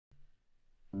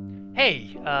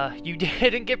Hey, you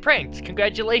didn't get pranked.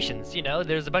 Congratulations. You know,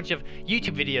 there's a bunch of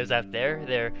YouTube videos out there.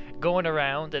 They're going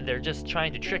around and they're just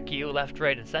trying to trick you left,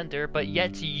 right, and center, but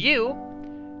yet you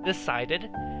decided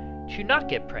to not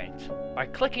get pranked by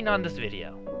clicking on this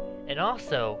video. And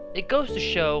also, it goes to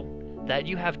show that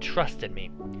you have trust in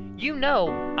me. You know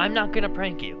I'm not gonna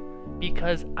prank you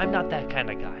because I'm not that kind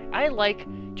of guy. I like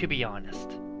to be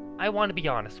honest. I want to be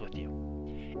honest with you.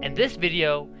 And this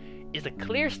video is a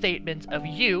clear statement of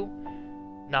you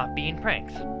not being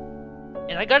pranked.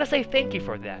 And I gotta say thank you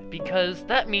for that, because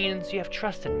that means you have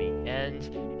trust in me,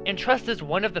 and trust is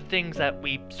one of the things that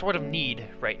we sort of need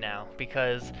right now,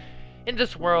 because in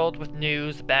this world with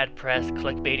news, bad press,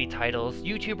 clickbaity titles,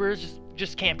 YouTubers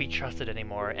just can't be trusted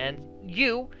anymore, and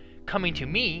you coming to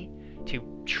me to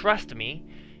trust me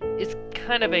is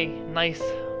kind of a nice,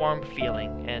 warm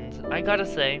feeling, and I gotta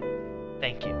say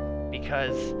thank you,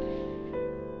 because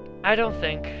I don't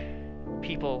think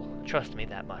people trust me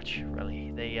that much,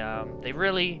 really. They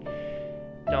really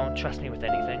don't trust me with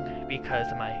anything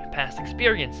because of my past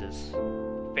experiences.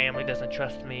 Family doesn't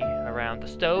trust me around the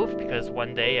stove because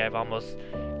one day I've almost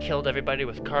killed everybody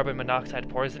with carbon monoxide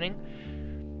poisoning.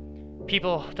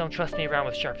 People don't trust me around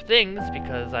with sharp things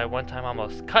because I one time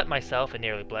almost cut myself and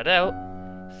nearly bled out.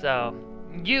 So,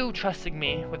 you trusting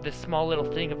me with this small little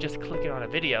thing of just clicking on a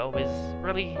video is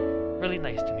really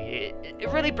nice to me.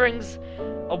 It really brings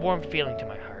a warm feeling to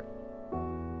my heart.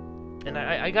 And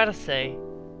I gotta say,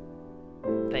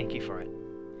 thank you for it.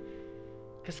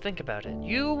 Because think about it.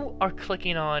 You are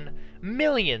clicking on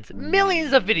millions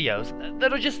of videos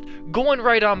that are just going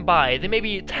right on by. They may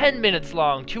be 10 minutes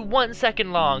long to 1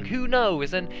 second long, who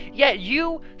knows? And yet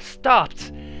you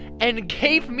stopped and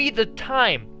gave me the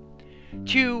time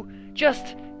to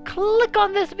just click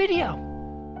on this video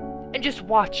and just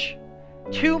watch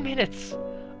 2 minutes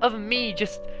of me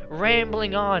just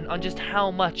rambling on just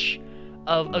how much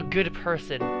of a good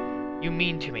person you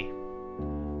mean to me.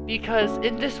 Because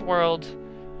in this world,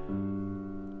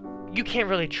 you can't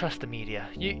really trust the media.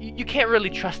 You can't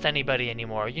really trust anybody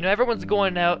anymore. You know, everyone's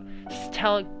going out,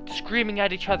 screaming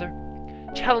at each other,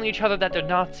 telling each other that they're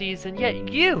Nazis, and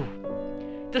yet you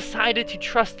decided to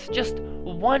trust just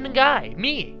one guy,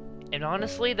 me. And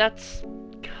honestly, that's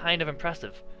kind of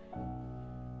impressive.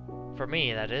 For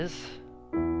me, that is.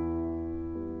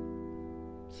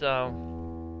 So,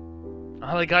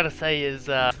 all I gotta say is,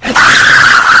 You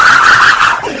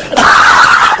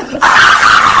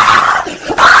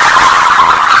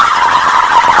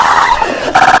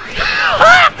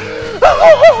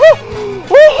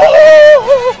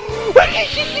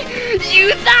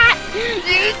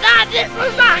thought this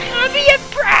was not gonna be a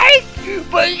prank,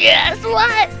 but guess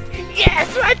what?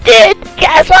 Guess what, dude?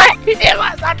 Guess what? It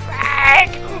was a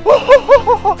prank!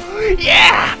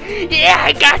 Yeah,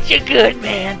 I got you good,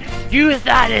 man. You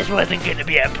thought this wasn't gonna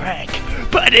be a prank,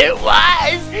 but it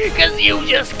was, cause you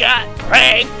just got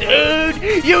pranked, dude.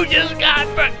 You just got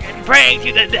fucking pranked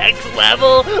to the next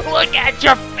level. Look at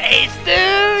your face,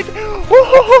 dude.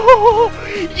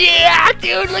 Yeah,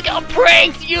 dude, look how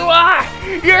pranked you are.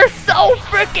 You're so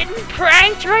freaking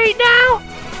pranked right now.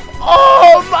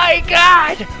 Oh my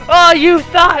god! Oh, you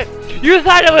thought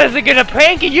it wasn't gonna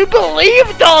prank you. You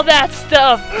believed all that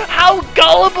stuff. How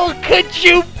gullible could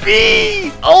you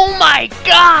be? Oh my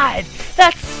god!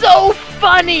 That's so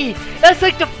funny. That's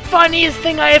like the funniest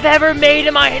thing I have ever made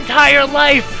in my entire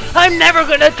life. I'm never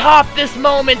gonna top this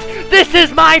moment. This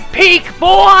is my peak,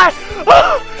 boy.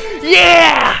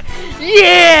 Yeah,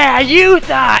 you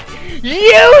thought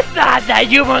that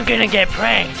you weren't gonna get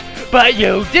pranked, but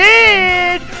you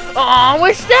did. Aw,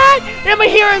 what's that? Am I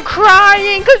hearing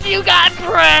crying cause you got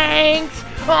pranked?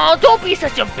 Oh, don't be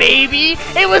such a baby.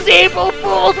 It was April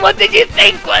Fool's. What did you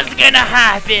think was gonna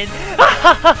happen?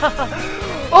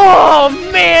 Oh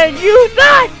man, you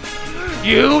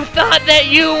thought that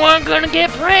you weren't gonna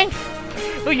get pranked?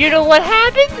 Well, you know what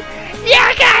happened?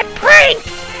 You got pranked!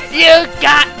 You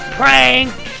got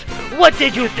pranked! What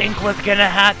did you think was gonna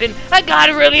happen? I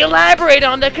gotta really elaborate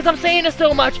on that because I'm saying it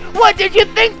so much. What did you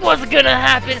think was gonna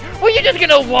happen? Were you just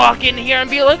gonna walk in here and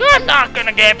be like, I'm not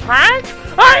gonna get pranked?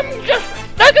 I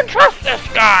can trust this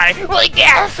guy. Well,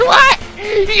 guess what?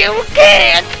 You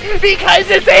can't because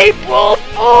it's April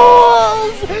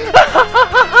Fool's!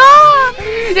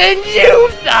 And you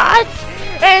thought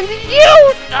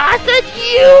that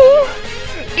you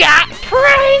got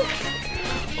pranked!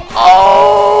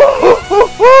 Oh!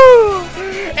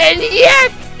 And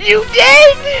yet, you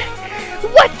did!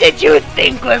 What did you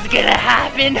think was gonna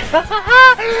happen?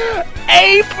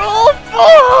 April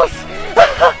Fools!